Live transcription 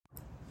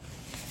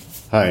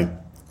Hi,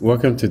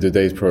 welcome to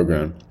today's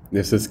program.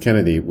 This is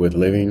Kennedy with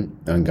Living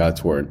on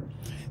God's Word.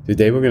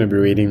 Today we're going to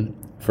be reading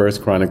 1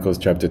 Chronicles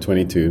chapter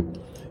 22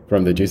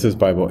 from the Jesus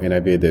Bible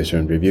NIV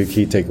edition, review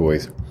key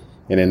takeaways,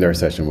 and end our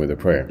session with a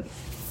prayer.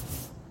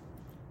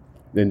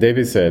 Then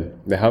David said,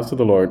 "The house of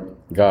the Lord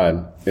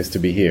God is to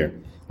be here,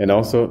 and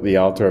also the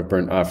altar of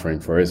burnt offering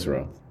for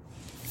Israel."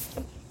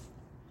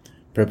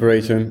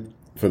 Preparation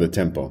for the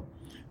temple.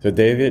 So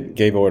David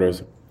gave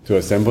orders to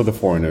assemble the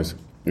foreigners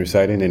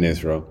residing in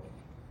Israel,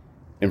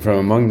 and from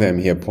among them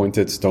he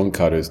appointed stone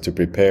cutters to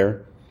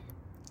prepare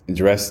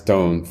dressed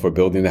stone for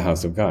building the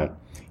house of God.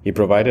 He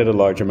provided a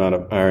large amount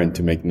of iron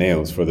to make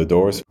nails for the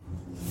doors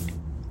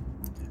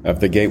of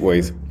the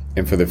gateways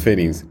and for the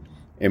fittings,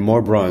 and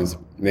more bronze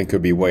than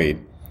could be weighed.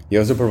 He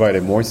also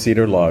provided more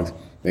cedar logs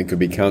than could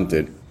be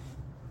counted,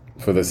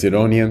 for the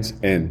Sidonians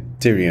and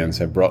Tyrians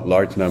had brought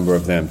large number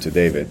of them to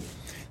David.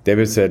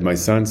 David said, "My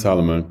son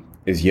Solomon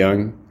is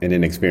young and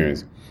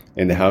inexperienced,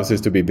 and the house is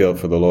to be built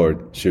for the Lord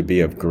should be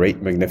of great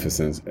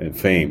magnificence and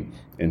fame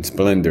and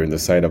splendor in the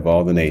sight of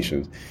all the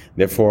nations.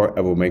 Therefore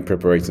I will make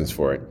preparations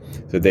for it."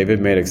 So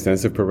David made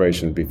extensive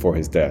preparations before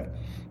his death.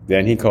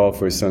 Then he called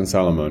for his son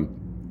Solomon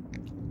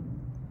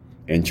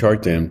and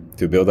charged him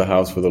to build a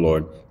house for the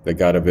Lord, the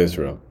God of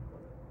Israel.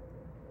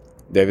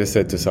 David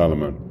said to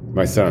Solomon,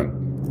 "My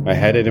son, I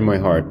had it in my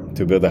heart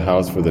to build a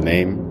house for the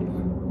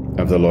name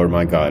of the Lord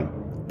my God.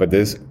 But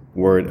this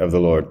word of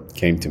the Lord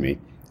came to me.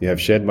 You have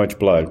shed much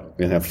blood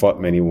and have fought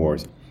many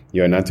wars.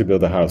 You are not to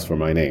build a house for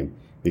my name,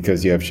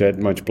 because you have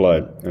shed much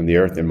blood on the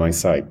earth in my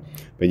sight.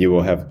 But you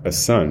will have a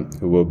son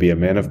who will be a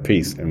man of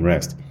peace and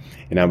rest,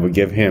 and I will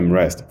give him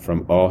rest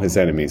from all his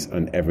enemies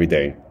on every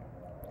day.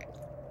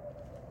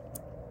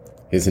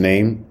 His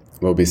name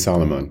will be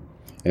Solomon,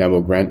 and I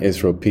will grant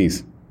Israel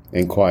peace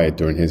and quiet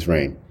during his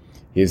reign.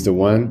 He is the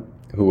one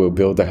who will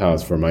build the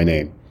house for my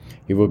name.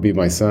 He will be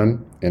my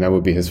son, and I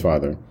will be his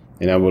father,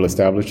 and I will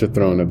establish the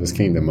throne of his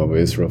kingdom over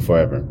Israel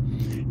forever.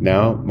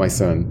 Now, my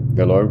son,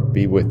 the Lord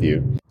be with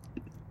you,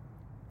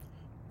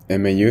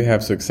 and may you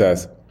have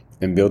success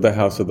and build the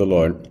house of the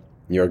Lord,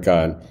 your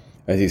God,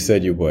 as he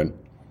said you would.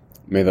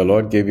 May the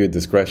Lord give you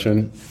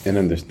discretion and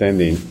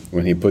understanding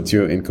when he puts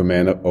you in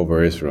command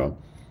over Israel,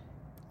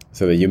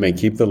 so that you may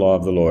keep the law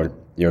of the Lord,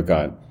 your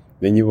God.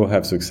 Then you will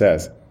have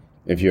success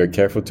if you are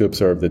careful to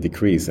observe the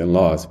decrees and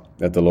laws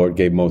that the Lord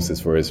gave Moses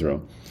for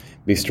Israel.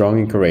 Be strong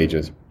and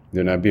courageous.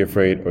 Do not be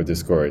afraid or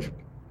discouraged.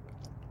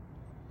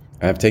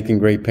 I have taken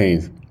great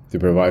pains to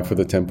provide for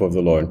the temple of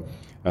the Lord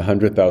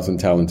 100,000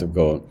 talents of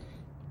gold,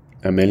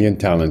 1,000,000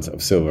 talents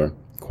of silver,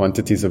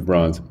 quantities of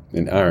bronze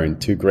and iron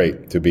too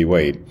great to be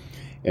weighed,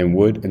 and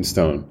wood and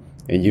stone,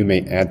 and you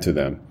may add to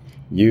them.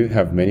 You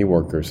have many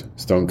workers,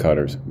 stone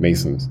cutters,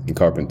 masons, and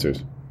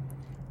carpenters,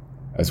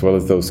 as well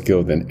as those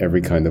skilled in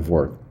every kind of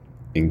work,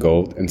 in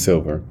gold and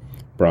silver,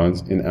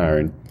 bronze and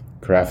iron,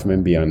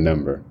 craftsmen beyond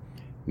number.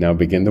 Now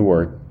begin the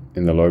work,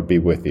 and the Lord be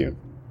with you."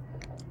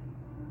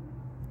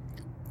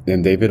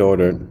 Then David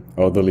ordered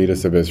all the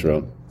leaders of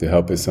Israel to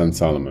help his son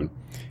Solomon.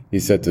 He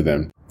said to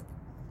them,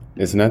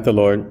 "Is not the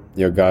Lord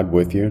your God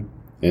with you,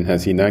 and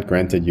has he not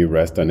granted you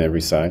rest on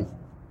every side?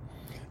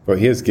 For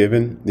he has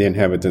given the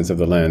inhabitants of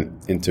the land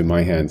into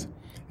my hands,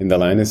 and the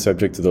land is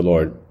subject to the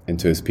Lord and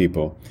to his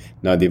people.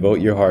 Now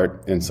devote your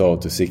heart and soul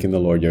to seeking the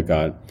Lord your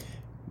God.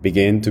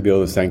 Begin to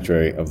build a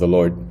sanctuary of the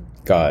Lord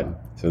God,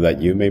 so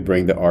that you may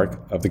bring the ark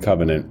of the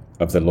covenant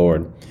of the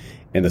Lord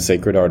and the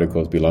sacred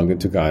articles belonging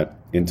to God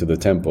into the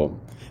temple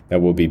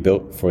that will be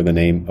built for the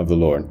name of the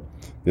Lord."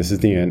 This is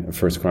the end of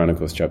 1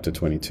 Chronicles chapter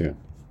 22.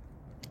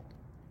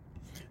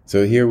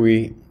 So here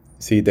we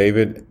see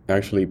David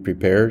actually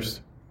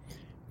prepares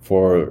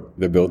for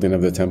the building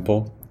of the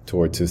temple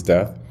towards his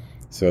death,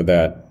 so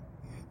that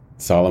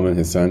Solomon,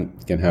 his son,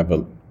 can have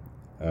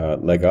a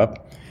leg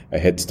up, a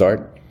head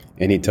start.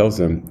 And he tells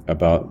him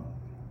about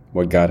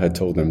what God had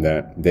told him,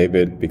 that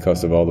David,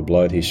 because of all the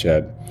blood he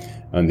shed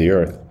on the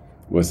earth,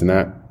 was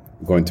not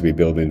going to be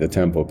building the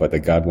temple, but that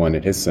God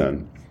wanted his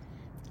son,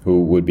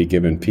 who would be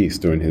given peace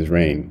during his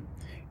reign,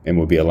 and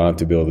would be allowed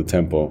to build the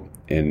temple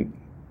in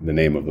the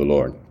name of the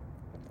Lord.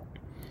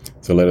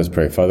 So let us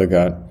pray. Father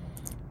God,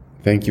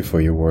 thank you for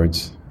your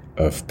words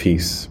of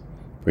peace,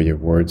 for your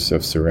words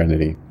of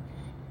serenity.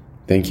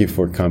 Thank you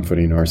for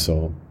comforting our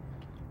soul.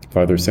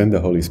 Father, send the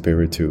Holy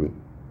Spirit to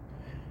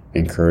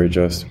encourage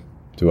us,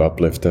 to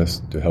uplift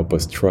us, to help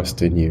us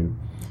trust in you,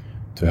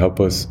 to help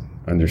us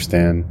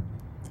understand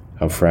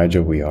how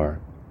fragile we are,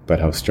 but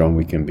how strong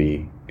we can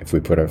be if we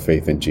put our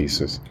faith in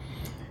Jesus.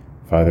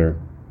 Father,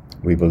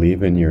 we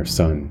believe in your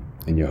Son,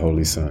 in your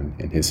Holy Son,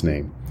 in his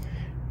name.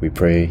 We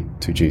pray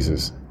to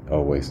Jesus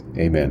always.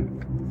 Amen.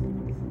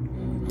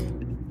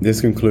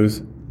 This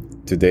concludes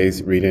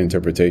today's reading and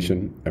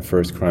interpretation of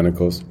 1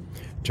 Chronicles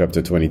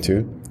chapter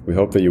 22. We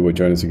hope that you will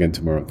join us again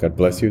tomorrow. God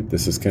bless you.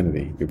 This is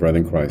Kennedy, your brother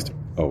in Christ,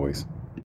 always.